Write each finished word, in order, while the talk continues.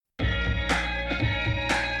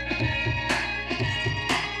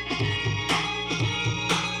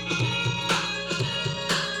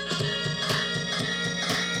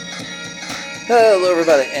Hello,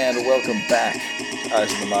 everybody, and welcome back to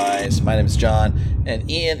Eyes of the Mice. My name is John, and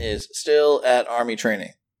Ian is still at Army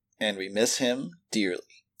training, and we miss him dearly.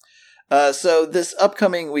 So this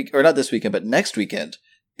upcoming week, or not this weekend, but next weekend,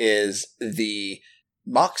 is the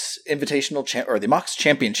Mox Invitational or the Mox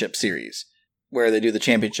Championship Series, where they do the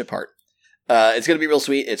championship part. It's going to be real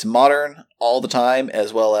sweet. It's modern all the time,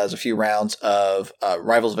 as well as a few rounds of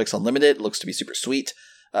Rivals of X Unlimited. It looks to be super sweet.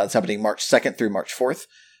 It's happening March 2nd through March 4th.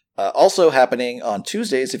 Also happening on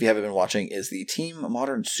Tuesdays, if you haven't been watching, is the Team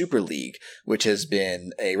Modern Super League, which has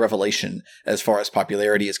been a revelation as far as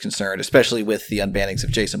popularity is concerned, especially with the unbannings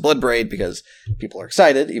of Jason Bloodbraid, because people are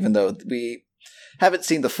excited, even though we haven't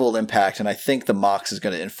seen the full impact, and I think the Mox is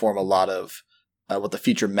going to inform a lot of what the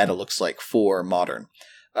future meta looks like for Modern.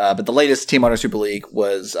 But the latest Team Modern Super League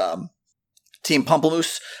was Team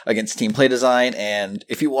Pomplamoose against Team Playdesign, and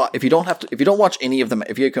if you don't watch any of them,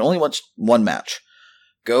 if you can only watch one match,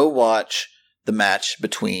 go watch the match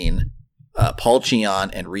between Paul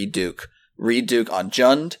Cheon and Reed Duke. Reed Duke on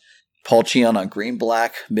Jund, Paul Cheon on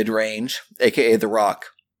Green-Black mid-range, aka The Rock,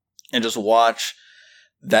 and just watch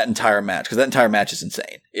that entire match, because that entire match is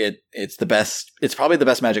insane. It's the best. It's probably the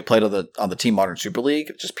best Magic played on the Team Modern Super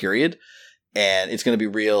League, just period. And it's going to be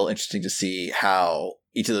real interesting to see how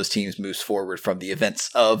each of those teams moves forward from the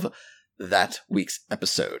events of that week's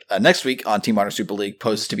episode. Next week on Team Modern Super League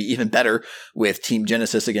poses to be even better with Team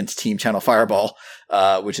Genesis against Team Channel Fireball,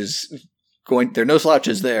 which is there are no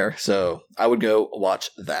slouches there, so I would go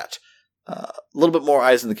watch that. A little bit more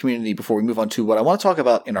eyes in the community before we move on to what I want to talk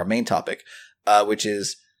about in our main topic, which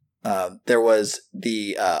is there was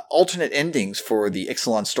the alternate endings for the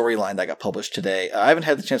Ixalan storyline that got published today. I haven't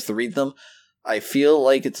had the chance to read them. I feel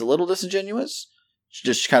like it's a little disingenuous,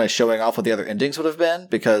 just kind of showing off what the other endings would have been,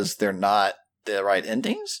 because they're not the right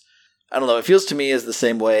endings. I don't know, it feels to me as the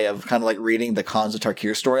same way of kind of like reading the Khans of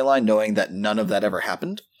Tarkir storyline, knowing that none of that ever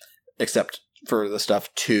happened, except for the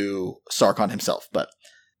stuff to Sarkhan himself. But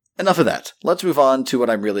enough of that. Let's move on to what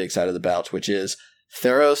I'm really excited about, which is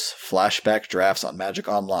Theros flashback drafts on Magic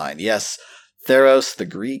Online. Yes, Theros, the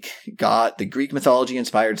Greek god, the Greek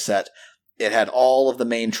mythology-inspired set. It had all of the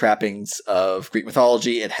main trappings of Greek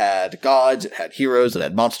mythology. It had gods, it had heroes, it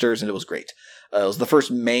had monsters, and it was great. It was the first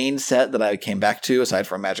main set that I came back to, aside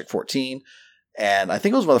from Magic 14, and I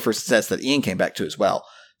think it was one of the first sets that Ian came back to as well.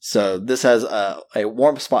 So this has a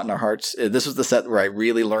warm spot in our hearts. This was the set where I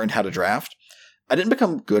really learned how to draft. I didn't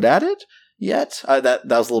become good at it yet. That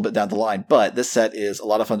was a little bit down the line, but this set is a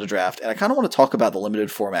lot of fun to draft, and I kind of want to talk about the limited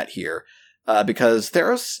format here, because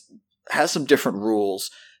Theros has some different rules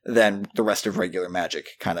than the rest of regular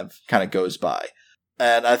Magic kind of goes by.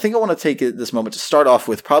 And I think I want to take this moment to start off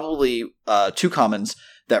with probably two commons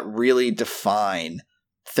that really define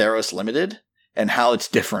Theros Limited and how it's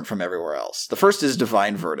different from everywhere else. The first is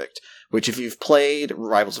Divine Verdict, which if you've played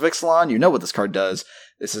Rivals of Ixalan, you know what this card does.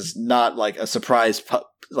 This is not like a surprise,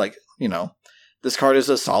 this card is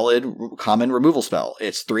a solid common removal spell.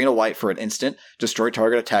 It's 3 and a white for an instant, destroy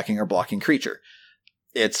target attacking or blocking creature.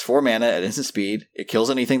 It's 4 mana at instant speed. It kills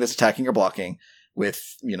anything that's attacking or blocking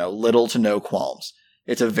with, little to no qualms.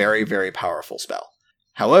 It's a very, very powerful spell.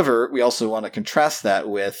 However, we also want to contrast that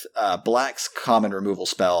with Black's common removal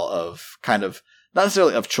spell of kind of, not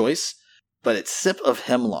necessarily of choice, but it's Sip of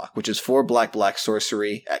Hemlock, which is 4 black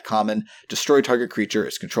sorcery at common, destroy target creature,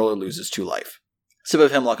 its controller loses 2 life. Sip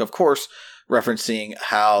of Hemlock, of course, referencing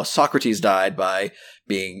how Socrates died by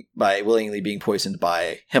willingly being poisoned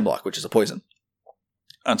by hemlock, which is a poison.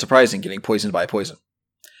 Unsurprising, getting poisoned by a poison.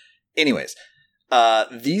 Anyways,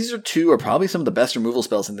 these are probably some of the best removal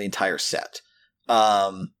spells in the entire set.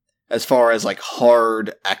 As far as like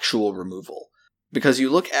hard actual removal. Because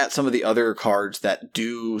you look at some of the other cards that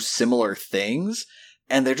do similar things,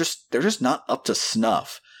 and they're just not up to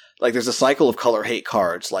snuff. Like there's a cycle of color hate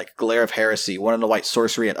cards like Glare of Heresy, 1 and a white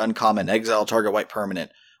sorcery at uncommon, exile target white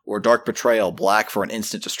permanent, or Dark Betrayal, black for an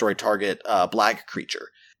instant destroy target black creature.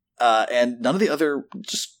 And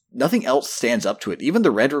nothing else stands up to it. Even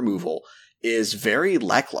the red removal is very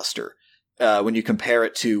lackluster when you compare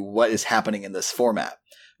it to what is happening in this format,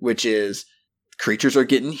 which is creatures are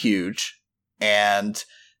getting huge and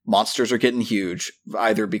monsters are getting huge,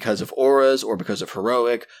 either because of auras or because of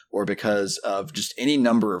heroic or because of just any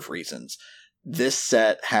number of reasons. This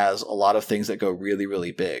set has a lot of things that go really,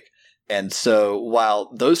 really big. And so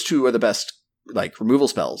while those two are the best removal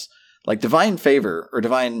spells, like Divine Favor or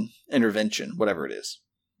Divine Intervention, whatever it is.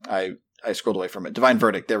 I scrolled away from it. Divine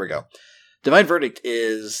Verdict, there we go. Divine Verdict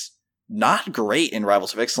is not great in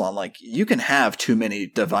Rivals of Ixalan. Like, you can have too many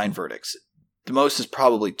Divine Verdicts. The most is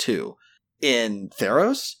probably 2. In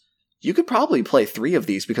Theros, you could probably play 3 of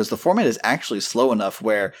these because the format is actually slow enough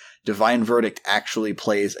where Divine Verdict actually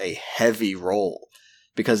plays a heavy role,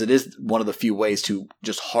 because it is one of the few ways to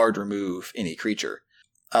just hard remove any creature.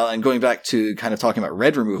 And going back to kind of talking about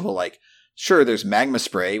red removal, like, sure, there's Magma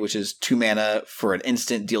Spray, which is 2 mana for an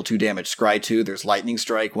instant, deal 2 damage, scry 2. There's Lightning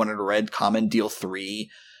Strike, 1 in a red, common, deal 3.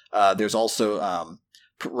 There's also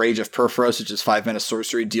Rage of Purphoros, which is 5 mana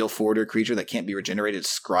sorcery, deal 4 to a creature that can't be regenerated,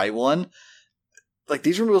 scry 1. Like,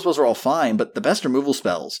 these removal spells are all fine, but the best removal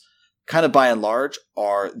spells, kind of by and large,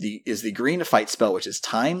 is the green fight spell, which is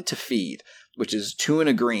Time to Feed, which is 2 and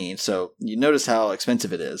a green, so you notice how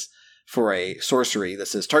expensive it is for a sorcery that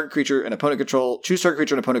says target creature and opponent control, choose target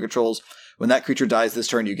creature and opponent controls. When that creature dies this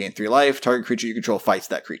turn, you gain 3 life. Target creature you control fights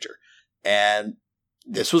that creature. And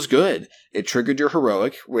this was good. It triggered your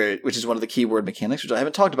heroic, which is one of the keyword mechanics, which I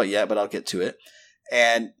haven't talked about yet, but I'll get to it.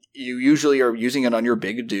 And you usually are using it on your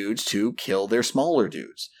big dudes to kill their smaller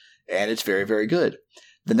dudes. And it's very, very good.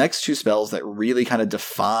 The next 2 spells that really kind of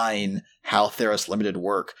define how Theros Limited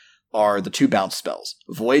work are the 2 bounce spells,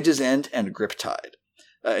 Voyage's End and Griptide.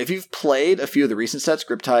 If you've played a few of the recent sets,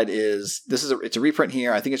 Griptide it's a reprint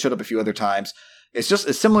here. I think it showed up a few other times.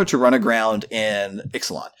 It's similar to Run Aground in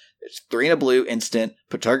Ixalan. It's 3 and a blue, instant,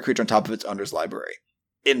 put target creature on top of its owner's library.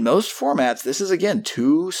 In most formats, this is, again,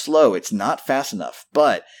 too slow. It's not fast enough,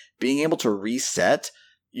 but being able to reset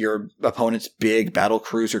your opponent's big battle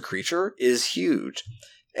cruiser creature is huge.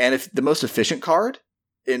 And if the most efficient card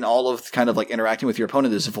in all of kind of like interacting with your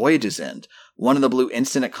opponent is Voyage's End, 1 in the blue,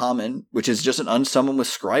 instant at common, which is just an unsummon with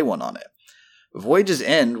scry 1 on it. Voyage's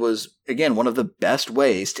End was, again, one of the best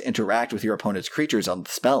ways to interact with your opponent's creatures on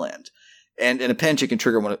the spell end. And in a pinch, it can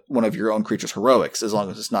trigger one of your own creature's heroics, as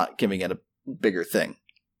long as it's not giving it a bigger thing.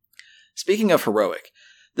 Speaking of heroic,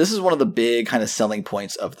 this is one of the big kind of selling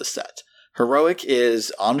points of the set. Heroic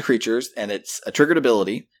is on creatures, and it's a triggered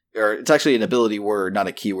ability, or it's actually an ability word, not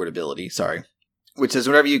a keyword ability, sorry, which says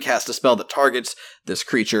whenever you cast a spell that targets this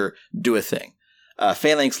creature, do a thing.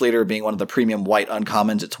 Phalanx Leader being one of the premium white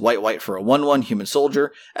uncommons, it's white for a 1/1 human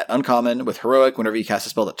soldier. At uncommon, with Heroic, whenever you cast a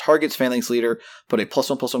spell that targets Phalanx Leader, put a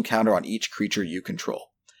 +1/+1 counter on each creature you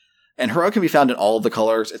control. And Heroic can be found in all of the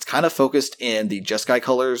colors. It's kind of focused in the Jeskai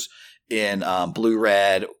colors, in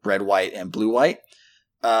blue-red, red-white, and blue-white.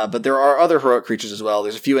 But there are other Heroic creatures as well.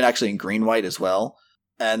 There's a few in green-white as well.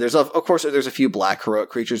 And there's a few black Heroic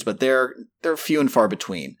creatures, but they're few and far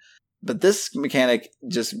between. But this mechanic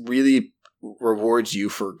just really rewards you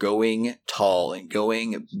for going tall and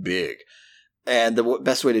going big. And the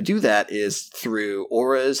best way to do that is through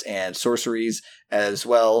auras and sorceries, as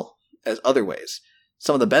well as other ways.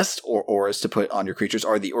 Some of the best auras to put on your creatures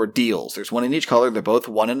are the Ordeals. There's 1 in each color. They're both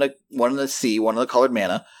one in the sea, 1 in the colored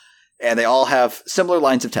mana, and they all have similar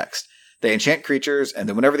lines of text. They enchant creatures, and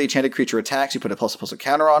then whenever the enchanted creature attacks, you put a +1/+1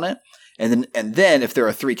 counter on it, and then if there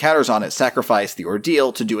are 3 counters on it, sacrifice the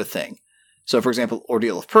Ordeal to do a thing. So, for example,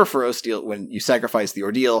 Ordeal of Purphoros, when you sacrifice the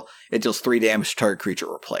Ordeal, it deals 3 damage to target creature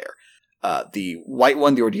or player. The white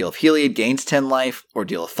one, the Ordeal of Heliod, gains 10 life.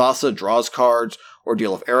 Ordeal of Thassa draws cards.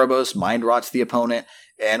 Ordeal of Erebos mind rots the opponent.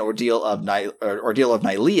 And Ordeal of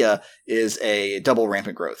Nylea is a double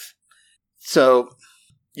rampant growth. So,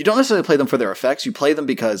 you don't necessarily play them for their effects. You play them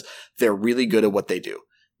because they're really good at what they do,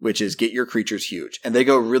 which is get your creatures huge. And they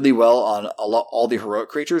go really well on all the heroic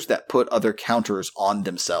creatures that put other counters on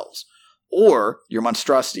themselves. Or your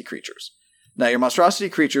monstrosity creatures. Now, your monstrosity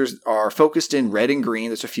creatures are focused in red and green.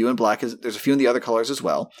 There's a few in black. There's a few in the other colors as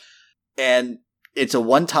well. And it's a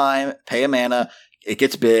one-time, pay a mana, it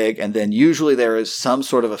gets big, and then usually there is some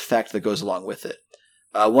sort of effect that goes along with it.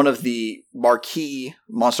 One of the marquee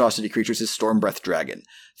monstrosity creatures is Stormbreath Dragon.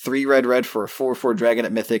 3 red for a 4/4 dragon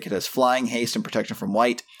at Mythic. It has flying, haste, and protection from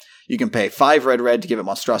white. You can pay 5 red to give it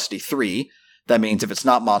monstrosity 3. That means if it's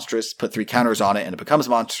not monstrous, put 3 counters on it and it becomes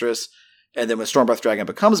monstrous. And then when Stormbreath Dragon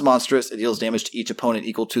becomes monstrous, it deals damage to each opponent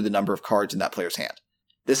equal to the number of cards in that player's hand.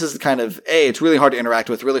 This is the kind of, it's really hard to interact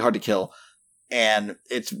with, really hard to kill. And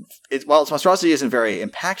while its monstrosity isn't very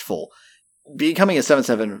impactful, becoming a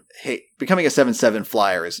 7/7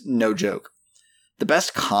 flyer is no joke. The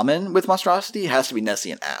best common with monstrosity has to be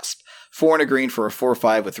Nessian Asp. 4 and a green for a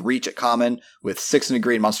 4/5 with reach at common, with 6 and a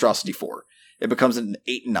green monstrosity 4. It becomes an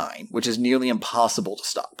 8/9, which is nearly impossible to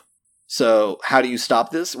stop. So how do you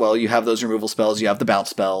stop this? Well, you have those removal spells, you have the bounce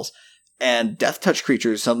spells, and death touch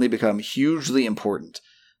creatures suddenly become hugely important.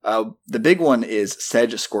 The big one is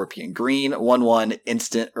Sedge Scorpion. Green 1/1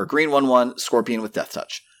 instant, or green 1/1 Scorpion with death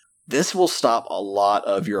touch. This will stop a lot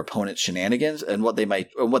of your opponent's shenanigans and what they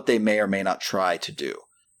may or may not try to do.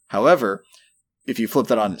 However, if you flip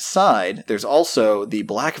that on its side, there's also the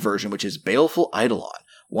black version, which is Baleful Eidolon.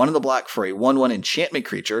 1 in the black for a 1/1 enchantment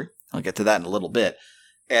creature. I'll get to that in a little bit.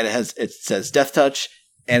 And it says Death Touch,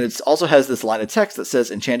 and it also has this line of text that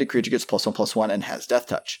says enchanted creature gets +1/+1 and has Death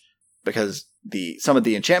Touch. Because some of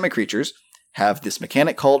the enchantment creatures have this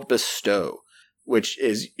mechanic called Bestow, which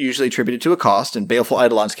is usually attributed to a cost. In Baleful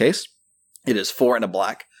Eidolon's case, it is 4 and a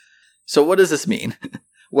black. So what does this mean?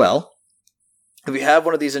 Well, if you have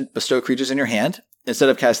one of these Bestow creatures in your hand, instead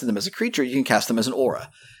of casting them as a creature, you can cast them as an aura.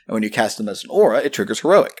 And when you cast them as an aura, it triggers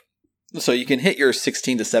Heroic. So you can hit your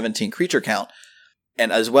 16 to 17 creature count,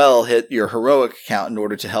 and as well hit your Heroic count in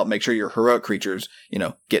order to help make sure your Heroic creatures,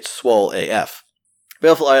 get swole AF.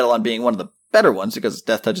 Baleful Eidolon being one of the better ones because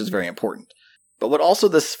Death Touch is very important. But what also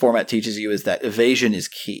this format teaches you is that evasion is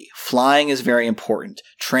key. Flying is very important.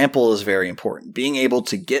 Trample is very important. Being able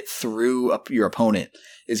to get through your opponent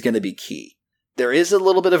is going to be key. There is a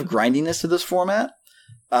little bit of grindiness to this format,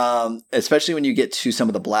 especially when you get to some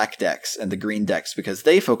of the black decks and the green decks, because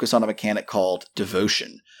they focus on a mechanic called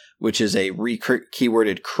Devotion, which is a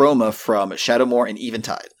re-keyworded chroma from Shadowmoor and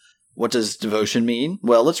Eventide. What does Devotion mean?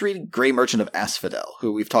 Well, let's read Grey Merchant of Asphodel,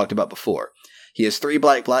 who we've talked about before. He is 3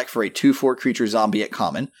 black for a 2/4 creature zombie at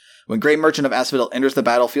common. When Grey Merchant of Asphodel enters the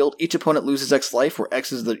battlefield, each opponent loses X life, where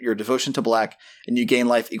X is your devotion to black, and you gain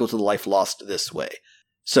life equal to the life lost this way.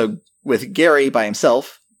 So with Gary by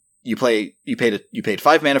himself, you paid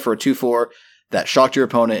 5 mana for a 2/4 that shocked your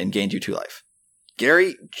opponent and gained you 2 life.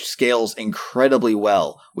 Gary scales incredibly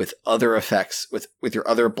well with other effects, with your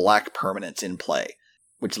other black permanents in play,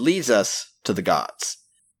 which leads us to the gods.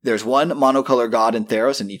 There's one monocolor god in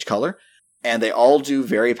Theros in each color, and they all do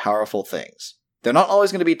very powerful things. They're not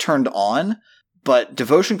always going to be turned on, but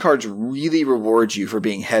devotion cards really reward you for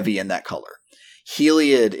being heavy in that color.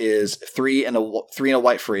 Heliod is 3 and a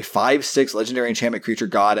white for a 5/6 legendary enchantment creature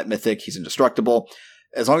god at Mythic. He's indestructible.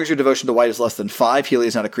 As long as your devotion to white is less than 5, Heliod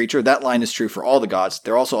is not a creature. That line is true for all the gods.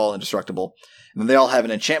 They're also all indestructible. And then they all have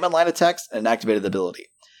an enchantment line of text and an activated ability.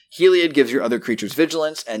 Heliod gives your other creatures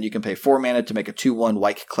vigilance, and you can pay 4 mana to make a 2/1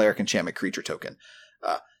 white cleric enchantment creature token.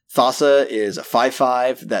 Thassa is a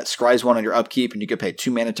 5/5 that scries 1 on your upkeep, and you can pay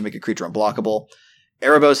 2 mana to make a creature unblockable.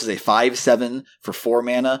 Erebos is a 5/7 for 4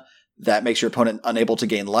 mana that makes your opponent unable to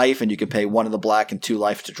gain life, and you can pay 1 in the black and 2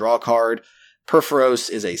 life to draw a card. Perforos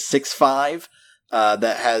is a 6/5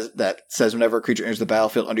 that says whenever a creature enters the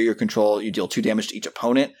battlefield under your control, you deal 2 damage to each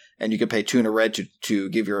opponent, and you can pay 2 in a red to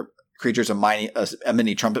give your creatures a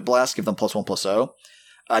mini trumpet blast, give them +1/+0.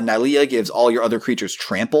 Nylea gives all your other creatures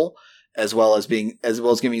trample, as well as giving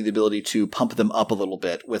you the ability to pump them up a little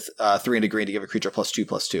bit with 3 and a green to give a creature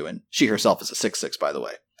 +2/+2, and she herself is a 6/6, by the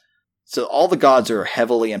way. So all the gods are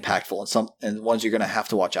heavily impactful and ones you're going to have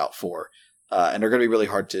to watch out for, and are going to be really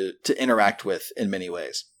hard to interact with in many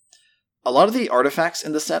ways. A lot of the artifacts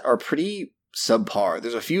in the set are pretty subpar.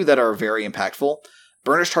 There's a few that are very impactful.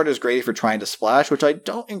 Burnished Heart is great if you're trying to splash, which I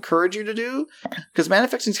don't encourage you to do, because mana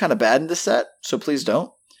fixing is kind of bad in this set, so please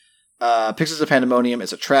don't. Pixels of Pandemonium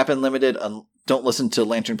is a trap in Limited. Don't listen to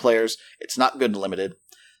Lantern players. It's not good in Limited.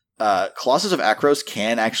 Colossus of Akros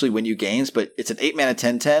can actually win you games, but it's an 8 mana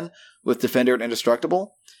 10/10 with Defender and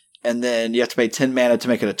Indestructible, and then you have to pay 10 mana to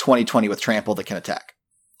make it a 20/20 with Trample that can attack.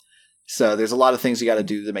 So there's a lot of things you got to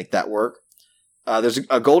do to make that work. There's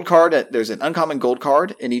a gold card. There's an uncommon gold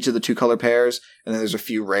card in each of the 2 color pairs, and then there's a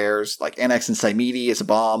few rares like Annex and Cymede is a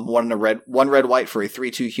bomb. 1 red white for a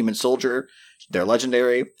 3/2 human soldier. They're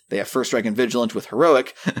legendary. They have First Strike and Vigilant with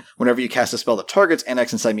Heroic. Whenever you cast a spell that targets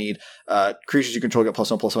Annex and Cymede, creatures you control get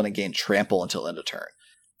 +1/+1 and gain Trample until end of turn.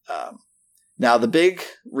 Now, the big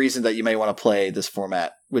reason that you may want to play this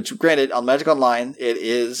format, which granted on Magic Online it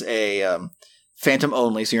is a Phantom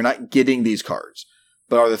only, so you're not getting these cards,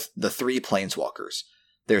 but are the 3 Planeswalkers.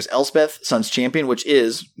 There's Elspeth, Sun's Champion, which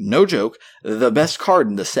is, no joke, the best card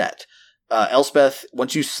in the set. Elspeth,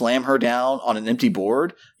 once you slam her down on an empty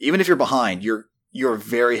board, even if you're behind, you're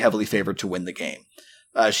very heavily favored to win the game.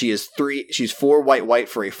 She's 4 white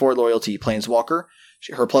for a 4 loyalty Planeswalker.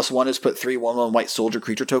 Her +1 is put 3 1/1 white soldier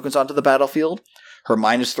creature tokens onto the battlefield. Her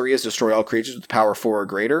 -3 is destroy all creatures with power 4 or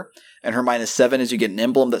greater. And her -7 is you get an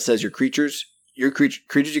emblem that says your creatures you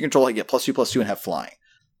control get +2/+2 and have flying.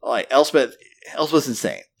 Alright, Elspeth's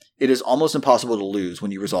insane. It is almost impossible to lose when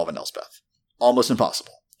you resolve an Elspeth. Almost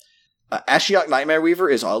impossible. Ashiok Nightmare Weaver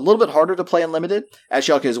is a little bit harder to play in Limited.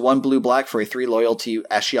 Ashiok is 1 blue-black for a 3 loyalty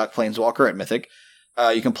Ashiok Planeswalker at Mythic.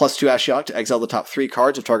 You can +2 Ashiok to exile the top 3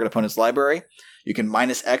 cards of target opponent's library. You can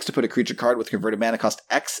 -X to put a creature card with converted mana cost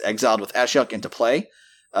X exiled with Ashiok into play.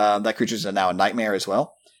 That creature is now a nightmare as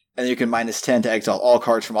well. And then you can -10 to exile all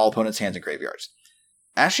cards from all opponents' hands and graveyards.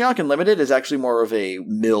 Ashiok in Limited is actually more of a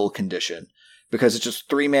mill condition, because it's just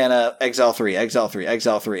 3 mana, exile 3, exile 3,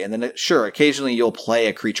 exile 3, and then occasionally you'll play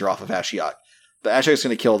a creature off of Ashiok. The Ashtek is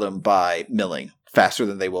going to kill them by milling faster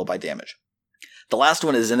than they will by damage. The last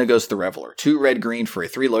one is Xenagos the Reveler. 2 red-green for a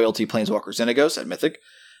 3 loyalty Planeswalker Xenagos at Mythic.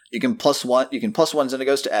 You can plus one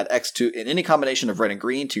Xenagos to add X to in any combination of red and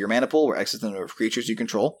green to your mana pool, where X is the number of creatures you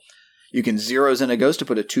control. You can 0 Xenagos to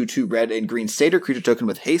put a 2/2 red and green Satyr creature token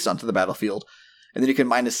with haste onto the battlefield. And then you can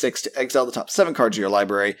 -6 to exile the top 7 cards of your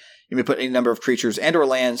library. You may put any number of creatures and or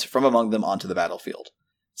lands from among them onto the battlefield.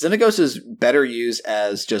 Xenagos is better used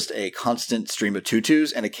as just a constant stream of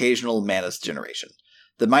 2/2s and occasional mana generation.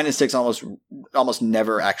 The -6 almost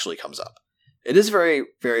never actually comes up. It is very,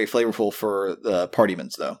 very flavorful for the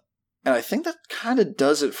partymans, though. And I think that kind of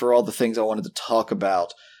does it for all the things I wanted to talk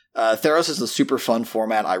about. Theros is a super fun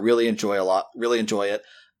format. I really enjoy a lot. Really enjoy it.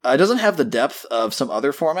 It doesn't have the depth of some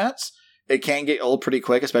other formats. It can get old pretty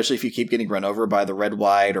quick, especially if you keep getting run over by the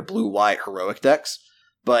red-white or blue-white heroic decks.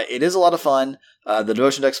 But it is a lot of fun. The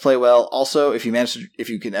Devotion decks play well. Also, if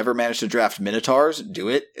you can ever manage to draft Minotaurs, do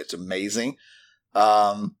it. It's amazing.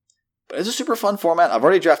 But it's a super fun format. I've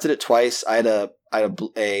already drafted it twice. It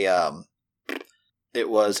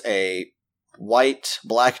was a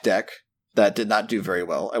white-black deck that did not do very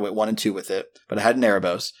well. I went 1 and 2 with it, but I had an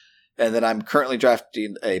Erebos. And then I'm currently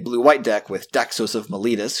drafting a blue-white deck with Daxos of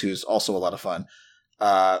Miletus, who's also a lot of fun.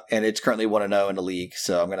 And it's currently 1-0 in the league,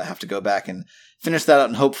 so I'm going to have to go back and finish that out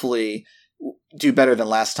and hopefully do better than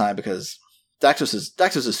last time, because Daxos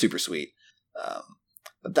is super sweet.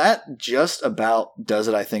 But that just about does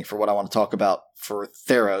it, I think, for what I want to talk about for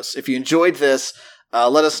Theros. If you enjoyed this,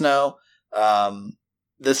 let us know.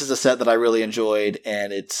 This is a set that I really enjoyed,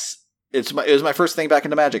 and it was my first thing back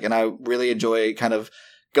into Magic, and I really enjoy kind of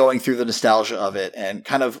going through the nostalgia of it and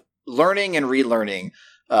kind of learning and relearning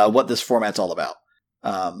what this format's all about.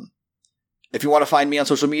 If you want to find me on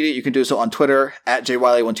social media, you can do so on Twitter at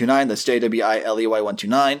JWiley129. That's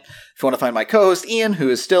JWiley129. If you want to find my co-host Ian, who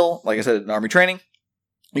is still, like I said, in Army training,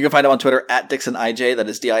 you can find him on Twitter at DixonIJ. That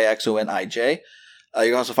is DIXONIJ. You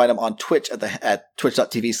can also find him on Twitch at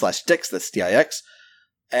twitch.tv/Dix. That's DIX.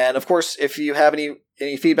 And of course, if you have any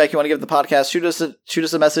feedback you want to give the podcast, shoot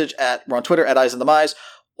us a message we're on Twitter at EyesInTheMize.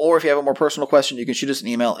 Or if you have a more personal question, you can shoot us an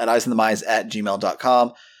email at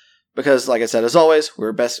eyesinthemize@gmail.com. Because, like I said, as always, we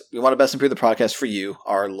want to best improve the podcast for you,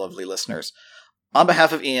 our lovely listeners. On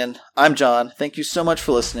behalf of Ian, I'm John. Thank you so much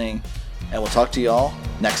for listening, and we'll talk to you all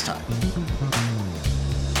next time.